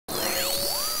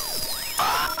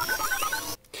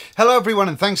Hello everyone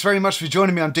and thanks very much for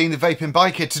joining me on Dean the Vaping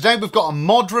Biker. Today we've got a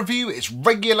mod review, it's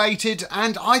regulated,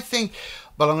 and I think,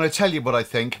 well, I'm going to tell you what I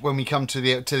think when we come to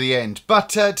the end. But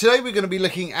today we're going to be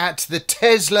looking at the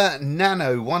Tesla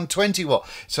Nano 120 watt.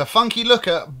 It's a funky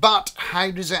looker, but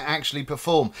how does it actually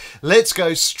perform? Let's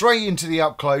go straight into the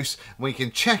up close. We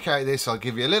can check out this. I'll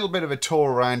give you a little bit of a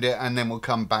tour around it and then we'll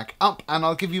come back up and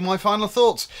I'll give you my final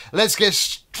thoughts. Let's get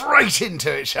straight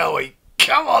into it, shall we?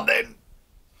 Come on then.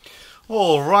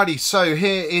 Alrighty, so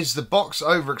here is the box,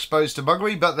 overexposed to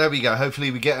buggery, but there we go. Hopefully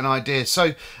we get an idea.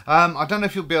 So I don't know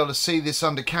if you'll be able to see this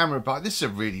under camera, but this is a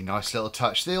really nice little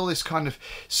touch. All this kind of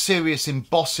serious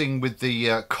embossing with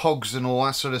the cogs and all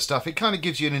that sort of stuff. It kind of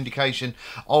gives you an indication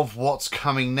of what's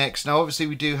coming next. Now obviously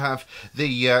we do have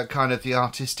the kind of the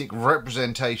artistic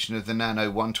representation of the Nano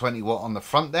 120 watt on the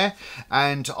front there,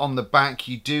 and on the back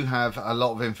you do have a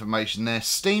lot of information there,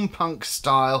 steampunk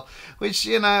style, which,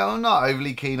 you know, I'm not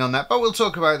overly keen on that, but we'll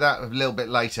talk about that a little bit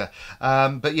later.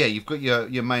 But yeah, you've got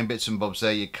your main bits and bobs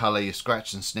there, your colour, your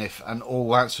scratch and sniff, and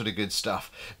all that sort of good stuff.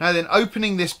 Now then,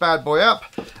 opening this bad boy up,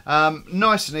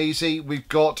 nice and easy. We've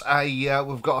got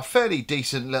a fairly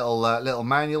decent little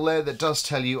manual there that does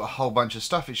tell you a whole bunch of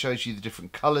stuff. It shows you the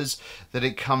different colours that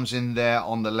it comes in there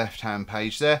on the left hand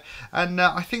page there, and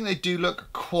I think they do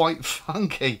look quite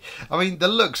funky. I mean, the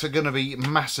looks are going to be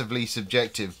massively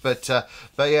subjective, but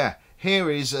yeah.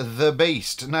 Here is the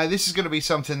beast. Now this is going to be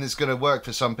something that's going to work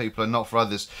for some people and not for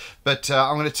others, but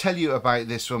I'm going to tell you about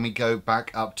this when we go back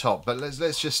up top. But let's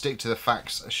just stick to the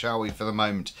facts, shall we, for the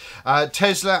moment.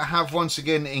 Tesla have once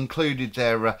again included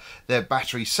their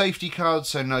battery safety cards,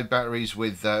 so no batteries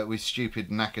with stupid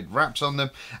knackered wraps on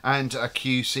them, and a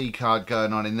QC card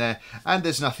going on in there, and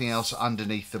there's nothing else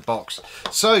underneath the box.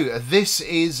 So this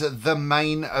is the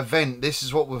main event. This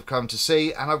is what we've come to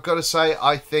see, and I've got to say,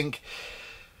 I think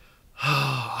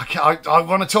I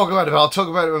want to talk about it, but I'll talk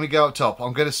about it when we go up top.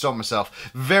 I'm going to stop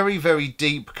myself. Very, very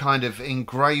deep kind of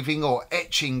engraving or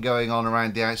etching going on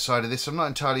around the outside of this. I'm not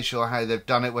entirely sure how they've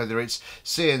done it, whether it's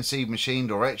CNC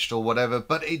machined or etched or whatever,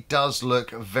 but it does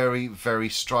look very, very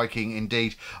striking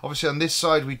indeed. Obviously on this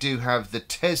side we do have the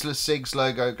Tesla SIGS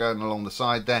logo going along the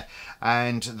side there,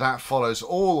 and that follows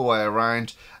all the way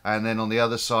around. And then on the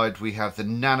other side we have the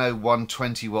Nano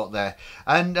 120 watt there.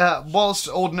 And whilst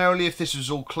ordinarily if this was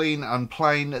all clean and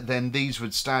plain, then these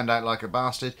would stand out like a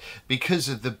bastard, because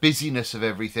of the busyness of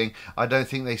everything, I don't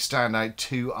think they stand out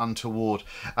too untoward.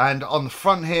 And on the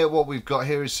front here, what we've got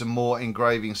here is some more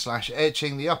engraving slash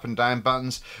etching, the up and down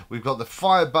buttons. We've got the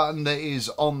fire button that is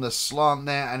on the slant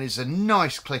there, and is a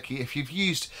nice clicky. If you've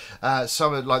used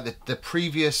some of like the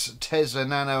previous Tesla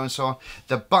Nano and so on,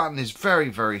 the button is very,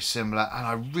 very similar, and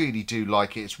I really do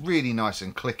like it. It's really nice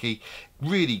and clicky,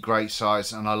 really great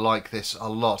size, and I like this a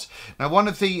lot. Now one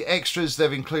of the extras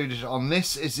they've included on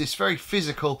this is this very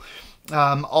physical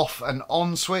off and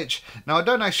on switch. Now I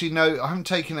don't actually know, I haven't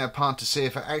taken it apart to see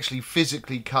if it actually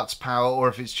physically cuts power or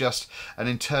if it's just an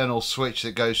internal switch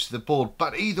that goes to the board,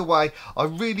 but either way I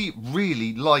really,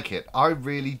 really like it. I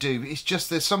really do. It's just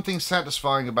there's something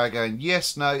satisfying about going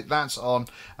yes, no, that's on,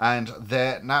 and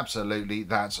there, absolutely,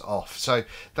 that's off. So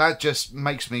that just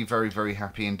makes me very, very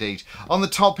happy indeed. On the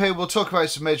top here, we'll talk about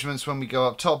some measurements when we go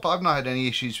up top, but I've not had any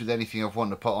issues with anything I've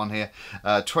wanted to put on here.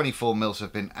 24 mils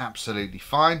have been absolutely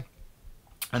fine.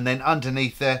 And then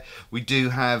underneath there we do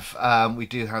have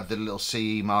the little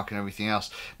CE mark and everything else.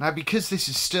 Now because this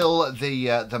is still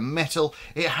the metal,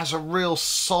 it has a real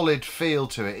solid feel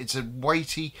to it. It's a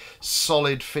weighty,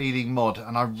 solid feeling mod,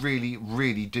 and I really,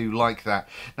 really do like that.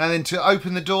 Now then, to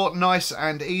open the door, nice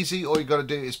and easy. All you got to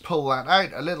do is pull that out.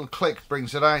 A little click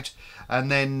brings it out,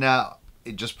 and then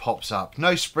it just pops up.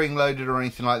 No spring loaded or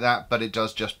anything like that, but it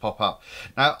does just pop up.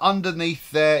 Now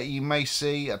underneath there you may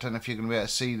see, I don't know if you're going to be able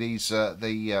to see these,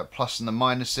 the plus and the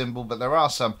minus symbol, but there are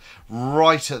some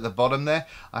right at the bottom there.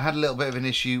 I had a little bit of an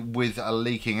issue with a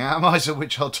leaking atomizer,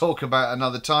 which I'll talk about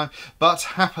another time, but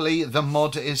happily the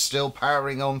mod is still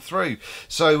powering on through.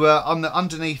 So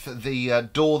underneath the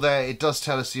door there, it does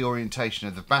tell us the orientation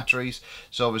of the batteries.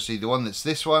 So obviously the one that's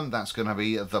this one, that's going to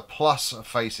be the plus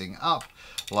facing up,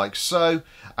 like so,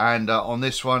 and on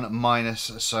this one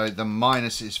minus, so the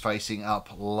minus is facing up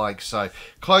like so.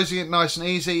 Closing it nice and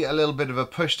easy, a little bit of a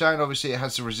push down. Obviously it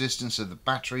has the resistance of the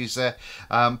batteries there.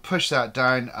 Push that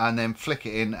down and then flick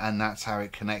it in, and that's how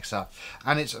it connects up,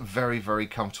 and it's very, very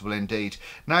comfortable indeed.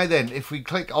 Now then, if we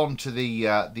click onto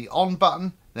the on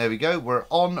button, There we go, we're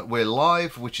on, we're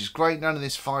live, which is great. None of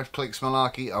this 5 clicks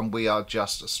malarkey, and we are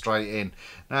just straight in.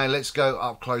 Now let's go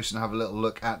up close and have a little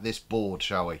look at this board,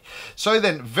 shall we? So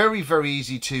then, very, very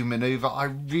easy to maneuver. I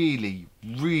really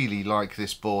like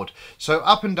this board. So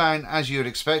up and down, as you would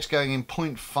expect, going in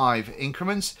 0.5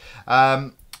 increments.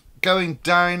 Going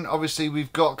down, obviously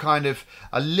we've got kind of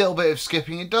a little bit of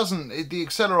skipping. The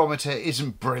accelerometer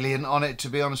isn't brilliant on it, to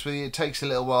be honest with you. It takes a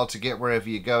little while to get wherever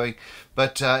you're going,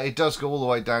 but it does go all the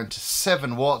way down to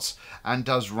 7 watts and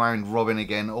does round robin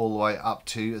again all the way up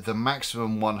to the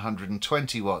maximum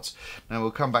 120 watts. Now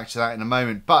we'll come back to that in a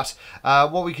moment, but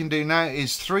what we can do now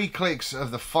is 3 clicks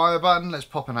of the fire button. Let's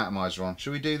pop an atomizer on.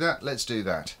 Should we do that? Let's do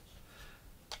that.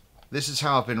 This is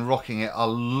how I've been rocking it a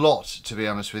lot, to be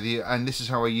honest with you, and this is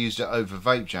how I used it over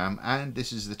Vape Jam, and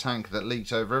this is the tank that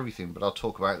leaked over everything, but I'll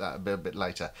talk about that a bit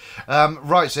later.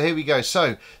 Right, so here we go.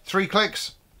 So 3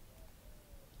 clicks.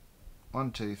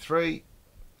 1, 2, 3.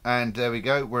 And there we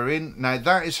go, we're in. Now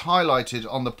that is highlighted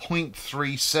on the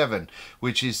 0.37,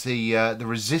 which is the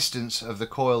resistance of the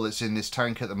coil that's in this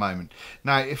tank at the moment.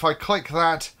 Now if I click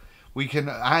that, we can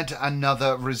add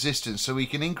another resistance, so we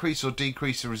can increase or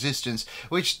decrease the resistance,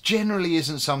 which generally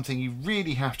isn't something you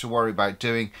really have to worry about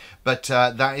doing, but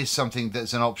that is something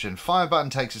that's an option. Fire button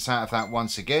takes us out of that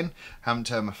once again. Haven't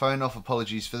turned my phone off,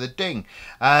 apologies for the ding.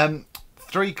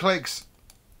 3 clicks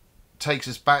takes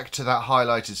us back to that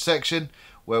highlighted section,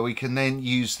 where we can then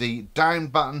use the down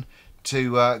button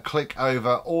to click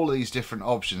over all of these different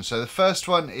options. So the first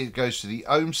one, it goes to the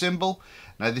ohm symbol.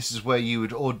 Now this is where you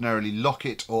would ordinarily lock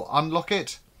it or unlock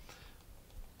it.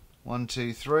 1,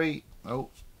 2, 3. Oh,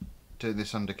 doing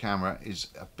this under camera is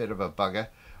a bit of a bugger.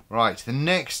 Right, the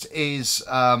next is,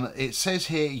 it says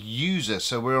here user,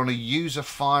 so we're on a user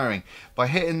firing. By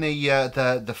hitting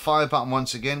the fire button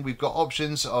once again, we've got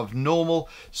options of normal,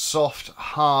 soft,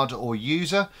 hard or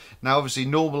user. Now obviously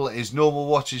normal is normal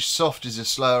wattage, soft is a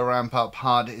slower ramp up,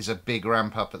 hard is a big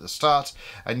ramp up at the start,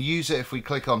 and user, if we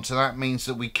click onto that, means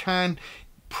that we can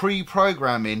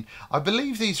pre-program in, I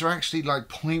believe these are actually like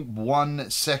 0.1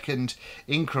 second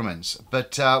increments,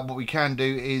 but what we can do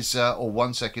is, or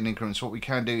 1 second increments, what we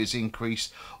can do is increase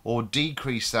or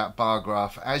decrease that bar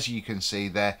graph, as you can see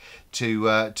there,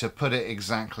 to put it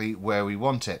exactly where we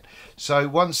want it. So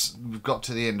once we've got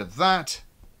to the end of that,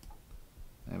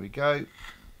 there we go,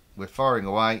 we're firing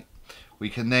away. We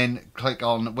can then click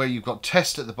on where you've got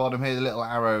test at the bottom here, the little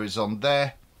arrow is on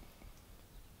there,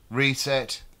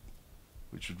 reset,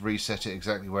 which would reset it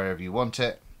exactly wherever you want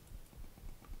it.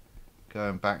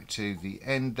 Going back to the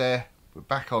end there, we're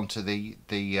back onto the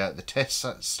test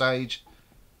stage,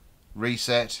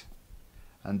 reset,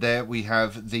 and there we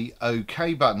have the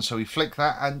OK button. So we flick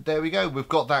that, and there we go. We've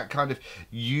got that kind of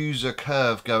user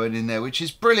curve going in there, which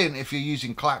is brilliant if you're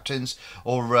using Claptons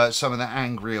or some of the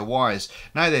angrier wires.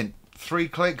 Now then, 3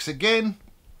 clicks again.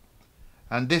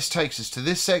 And this takes us to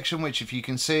this section, which if you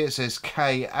can see it says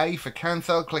KA for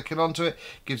Kanthal. Clicking onto it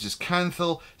gives us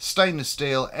Kanthal, stainless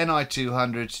steel,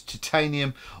 Ni200,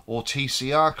 titanium or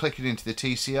TCR. Clicking into the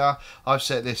TCR, I've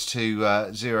set this to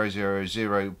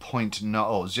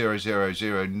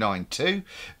 000.92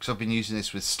 because I've been using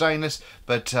this with stainless,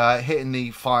 but hitting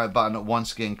the fire button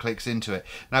once again clicks into it.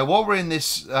 Now while we're in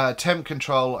this temp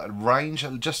control range,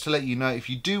 just to let you know, if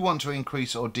you do want to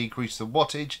increase or decrease the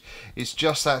wattage, it's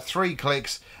just that 3 clicks,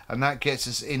 and that gets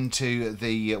us into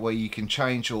the where you can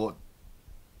change or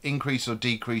increase or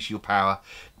decrease your power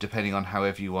depending on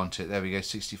however you want it. There we go,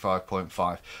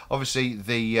 65.5. Obviously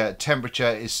the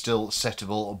temperature is still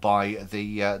settable by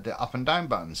the up and down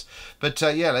buttons, but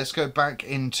yeah, let's go back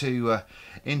into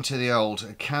the old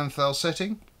Kanthal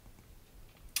setting,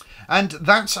 and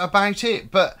that's about it.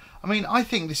 But I mean, I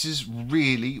think this is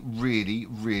really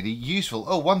useful.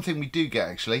 Oh, one thing we do get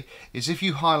actually is if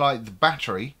you highlight the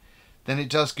battery, then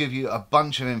it does give you a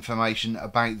bunch of information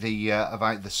about the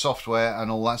software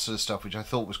and all that sort of stuff, which I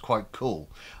thought was quite cool.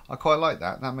 I quite like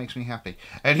that. That makes me happy.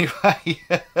 Anyway,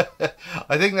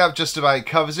 I think that just about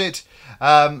covers it.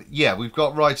 Yeah, we've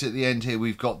got right at the end here,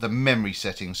 we've got the memory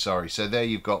settings, sorry. So there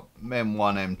you've got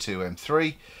M1, M2,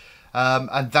 M3.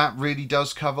 And that really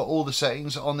does cover all the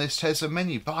settings on this Tesla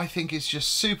menu, but I think it's just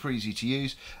super easy to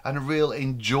use and a real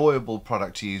enjoyable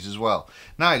product to use as well.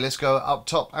 Now let's go up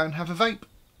top and have a vape.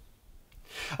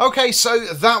 Okay, so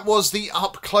that was the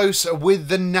up close with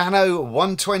the Nano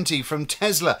 120 from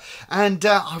Tesla, and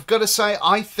I've got to say,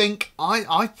 I think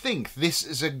this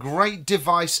is a great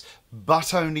device,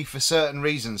 but only for certain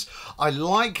reasons. I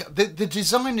like the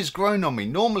design has grown on me.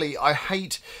 Normally I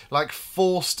hate like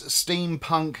forced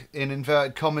steampunk in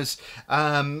inverted commas,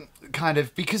 kind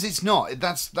of, because it's not,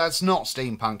 that's not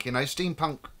steampunk, you know.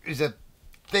 Steampunk is a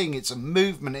thing, it's a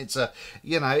movement, it's a,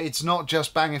 you know, it's not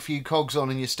just bang a few cogs on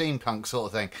in your steampunk sort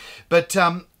of thing.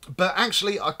 But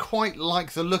actually I quite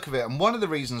like the look of it, and one of the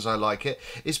reasons I like it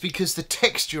is because the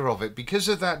texture of it, because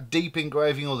of that deep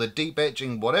engraving or the deep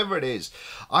etching, whatever it is,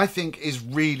 I think is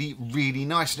really, really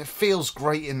nice, and it feels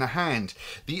great in the hand.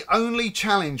 The only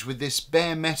challenge with this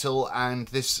bare metal and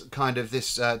this kind of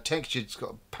this textured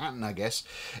pattern, I guess,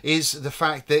 is the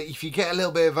fact that if you get a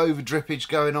little bit of over drippage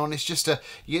going on, it's just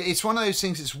it's one of those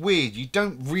things, it's weird, you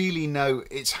don't really know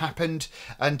it's happened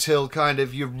until kind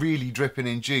of you're really dripping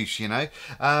in juice, you know.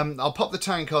 I'll pop the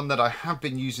tank on that I have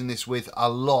been using this with a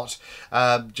lot,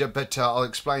 but I'll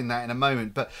explain that in a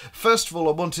moment. But first of all,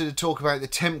 I wanted to talk about the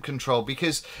temp control,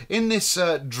 because in this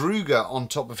Druga on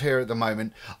top of here at the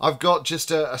moment, I've got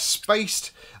just a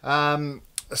spaced, a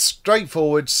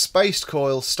straightforward spaced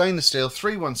coil, stainless steel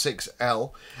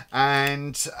 316L,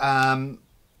 and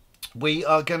we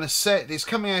are going to set, it's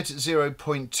coming out at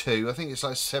 0.2, I think it's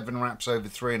like 7 wraps over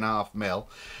 3.5 mil.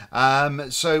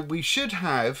 So we should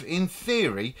have, in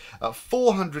theory, at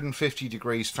 450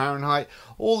 degrees Fahrenheit,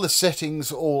 all the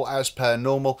settings all as per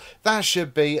normal. That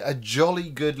should be a jolly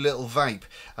good little vape.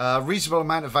 Reasonable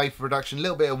amount of vapor production, a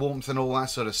little bit of warmth and all that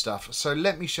sort of stuff. So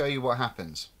let me show you what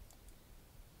happens.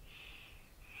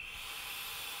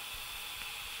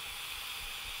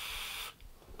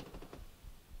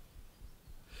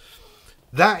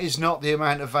 That is not the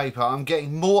amount of vapour. I'm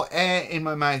getting more air in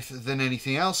my mouth than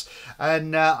anything else,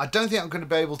 and I don't think I'm going to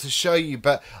be able to show you,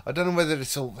 but I don't know whether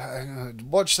it's all...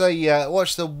 watch the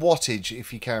wattage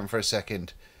if you can for a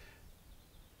second.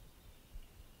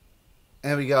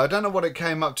 There we go. I don't know what it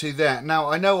came up to there. Now,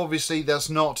 I know obviously that's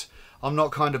not... I'm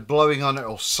not kind of blowing on it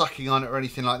or sucking on it or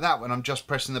anything like that when I'm just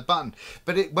pressing the button.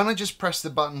 But when I just press the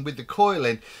button with the coil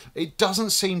in, it doesn't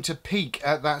seem to peak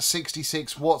at that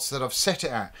 66 watts that I've set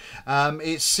it at.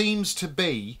 It seems to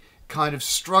be kind of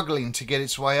struggling to get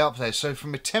its way up there. So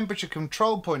from a temperature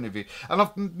control point of view, and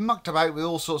I've mucked about with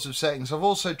all sorts of settings. I've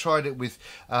also tried it with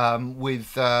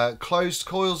closed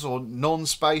coils or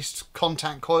non-spaced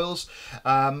contact coils.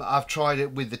 I've tried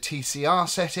it with the TCR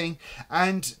setting,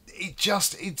 and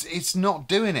it's not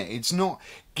doing it. It's not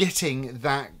getting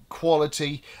that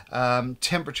quality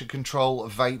temperature control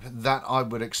vape that I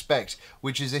would expect,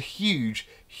 which is a huge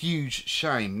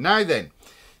shame. Now then,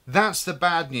 that's the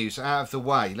bad news out of the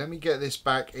way. Let me get this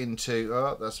back into...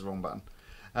 oh, that's the wrong button.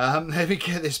 Let me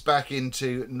get this back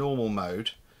into normal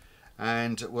mode,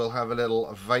 and we'll have a little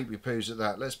vapey poos at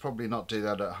that. Let's probably not do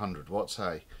that at 100 watts,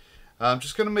 hey. I'm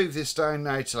just going to move this down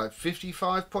now to like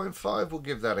 55.5. We'll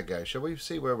give that a go. Shall we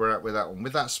see where we're at with that one?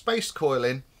 With that spaced coil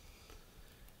in.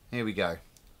 Here we go.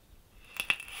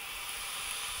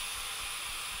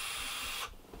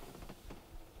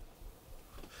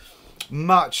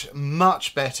 Much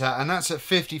better, and that's at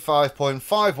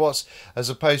 55.5 watts as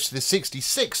opposed to the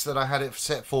 66 that I had it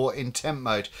set for in temp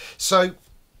mode. So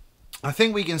I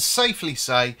think we can safely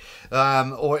say,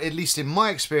 or at least in my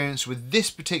experience with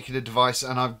this particular device,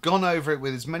 and I've gone over it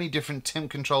with as many different temp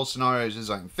control scenarios as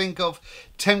I can think of,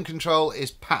 temp control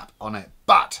is pap on it.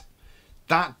 But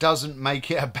that doesn't make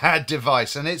it a bad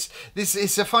device, and it's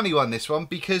a funny one, this one,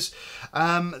 because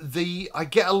I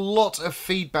get a lot of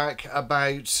feedback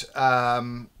about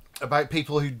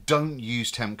people who don't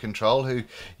use temp control, who,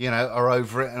 you know, are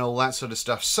over it and all that sort of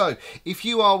stuff. So if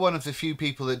you are one of the few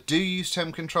people that do use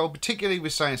temp control, particularly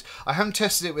with stainless, I haven't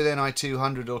tested it with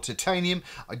Ni200 or titanium.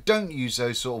 I don't use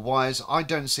those sort of wires. I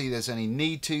don't see there's any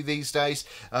need to these days,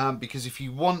 because if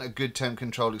you want a good temp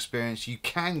control experience, you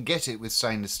can get it with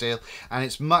stainless steel, and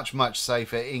it's much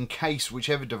safer in case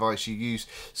whichever device you use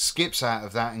skips out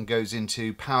of that and goes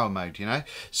into power mode, you know.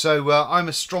 So I'm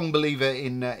a strong believer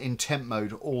in temp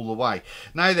mode all the way.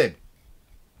 Now then,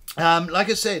 like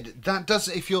I said, that does,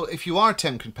 if you are a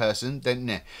temp person, then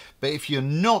nah. But if you're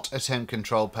not a temp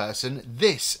control person,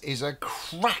 this is a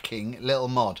cracking little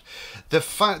mod. The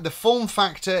form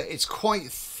factor, it's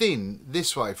quite thin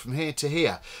this way from here to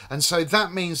here, and so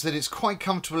that means that it's quite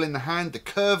comfortable in the hand. The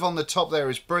curve on the top there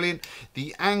is brilliant.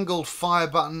 The angled fire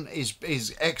button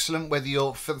is excellent, whether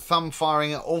you're thumb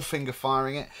firing it or finger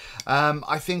firing it.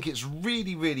 I think it's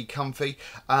really comfy.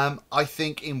 I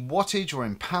think in wattage or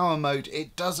in power mode,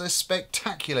 it does a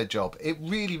spectacular job. It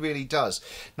really does.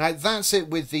 Now that's it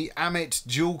with the Amit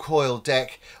dual coil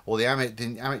deck, or the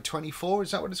Amit 24,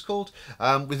 is that what it's called?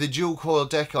 With the dual coil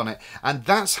deck on it, and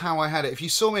that's how I had it. If you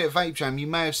saw me at Vape Jam, you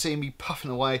may have seen me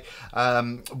puffing away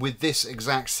with this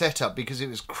exact setup, because it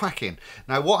was cracking.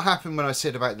 Now what happened when I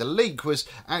said about the leak was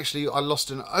actually I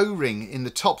lost an O-ring in the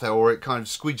top there, or it kind of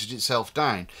squidged itself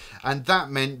down, and that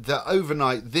meant that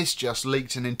overnight this just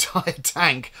leaked an entire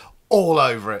tank all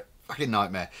over it. fucking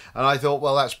nightmare. And I thought,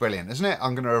 well, that's brilliant, isn't it?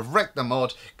 I'm going to have wrecked the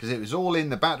mod because it was all in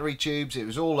the battery tubes, it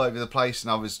was all over the place,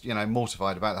 and I was, you know,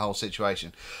 mortified about the whole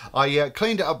situation. I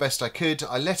cleaned it up best I could.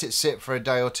 I let it sit for a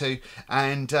day or two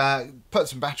and put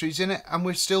some batteries in it, and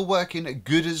we're still working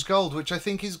good as gold, which I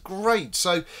think is great.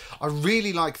 So I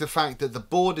really like the fact that the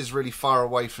board is really far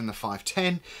away from the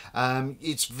 510.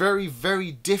 It's very,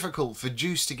 very difficult for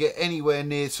juice to get anywhere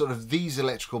near sort of these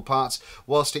electrical parts,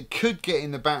 whilst it could get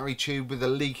in the battery tube with a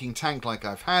leaking tank like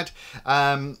I've had.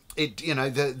 You know,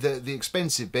 the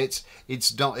expensive bits,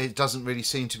 it doesn't really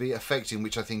seem to be affecting,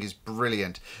 which I think is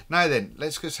brilliant. Now then,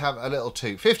 let's just have a little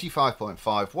toot.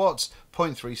 55.5 watts,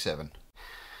 0.37.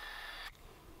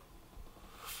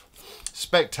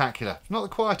 Spectacular. Not the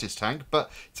quietest tank, but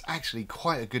it's actually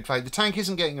quite a good vape. The tank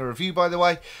isn't getting a review, by the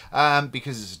way,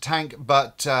 because it's a tank,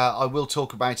 but I will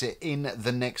talk about it in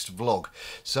the next vlog.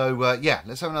 So yeah,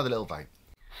 let's have another little vape.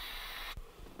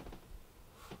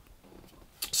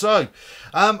 So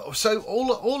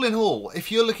all in all,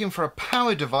 if you're looking for a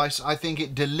power device, I think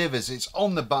it delivers. It's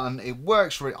on the button, it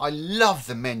works really. I love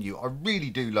the menu, I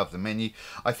really do love the menu.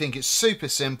 I think it's super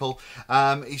simple.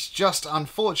 It's just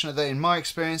unfortunate that in my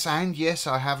experience, and yes,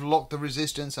 I have locked the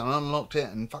resistance and unlocked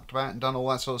it and fucked about and done all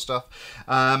that sort of stuff,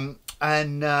 and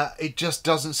it just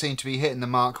doesn't seem to be hitting the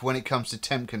mark when it comes to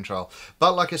temp control.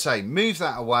 But like I say, move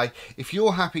that away. If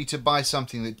you're happy to buy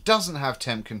something that doesn't have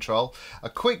temp control, a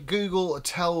quick Google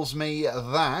tells me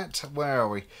that, where are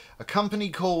we? A company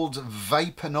called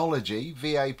Vapenology,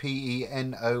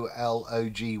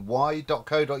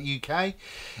 vapenology.co.uk,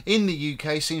 in the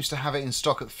UK seems to have it in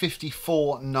stock at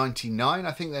 £54.99.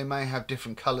 I think they may have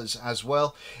different colours as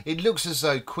well. It looks as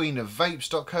though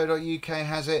queenofvapes.co.uk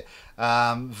has it,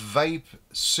 Vape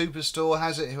Superstore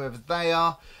has it, whoever they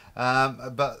are.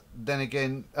 But then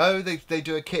again, oh, they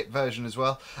do a kit version as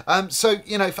well. So,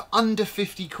 you know, for under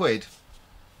 50 quid,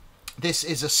 this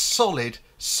is a solid,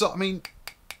 I mean,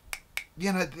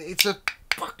 you know, it's a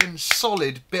fucking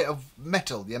solid bit of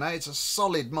metal, you know, it's a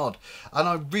solid mod, and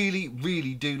I really,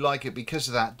 really do like it because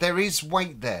of that. There is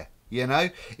weight there, you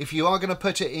know. If you are going to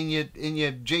put it in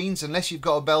your jeans, unless you've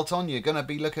got a belt on, you're going to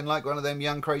be looking like one of them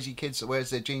young crazy kids that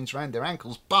wears their jeans around their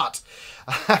ankles. But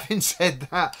having said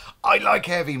that, I like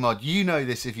a heavy mod. You know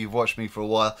this if you've watched me for a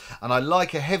while, and I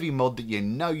like a heavy mod that you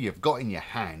know you've got in your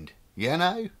hand. You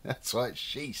know, that's what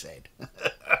she said.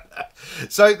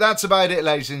 So that's about it,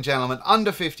 ladies and gentlemen.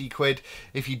 Under 50 quid.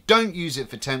 If you don't use it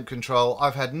for temp control,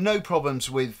 I've had no problems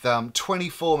with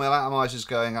 24mm atomizers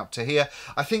going up to here.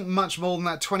 I think much more than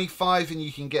that, 25, and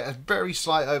you can get a very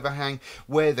slight overhang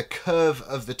where the curve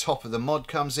of the top of the mod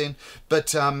comes in.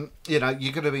 But you know,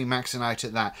 you're going to be maxing out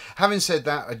at that. Having said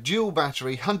that, a dual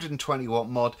battery 120 watt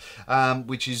mod,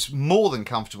 which is more than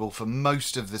comfortable for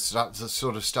most of the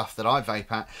sort of stuff that I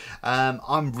vape at.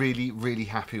 I'm really, really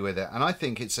happy with it, and I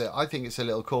think it's a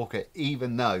little corker,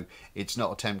 even though it's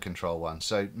not a temp control one.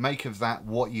 So make of that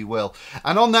what you will.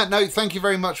 And on that note, thank you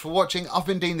very much for watching. I've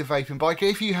been Dean the Vaping Biker.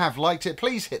 If you have liked it,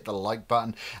 please hit the like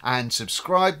button and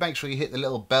subscribe. Make sure you hit the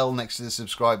little bell next to the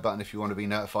subscribe button if you want to be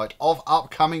notified of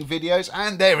upcoming videos,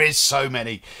 and there is so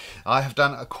many. I have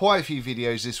done quite a few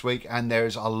videos this week, and there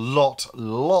is a lot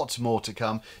more to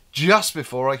come just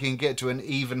before I can get to an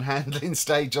even handling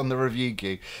stage on the review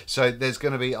queue. So there's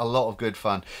going to be a lot of good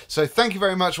fun. So thank you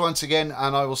very much once again,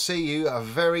 and I will see you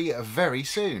very, very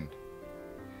soon.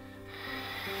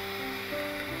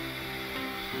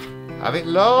 Have it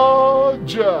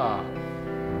larger.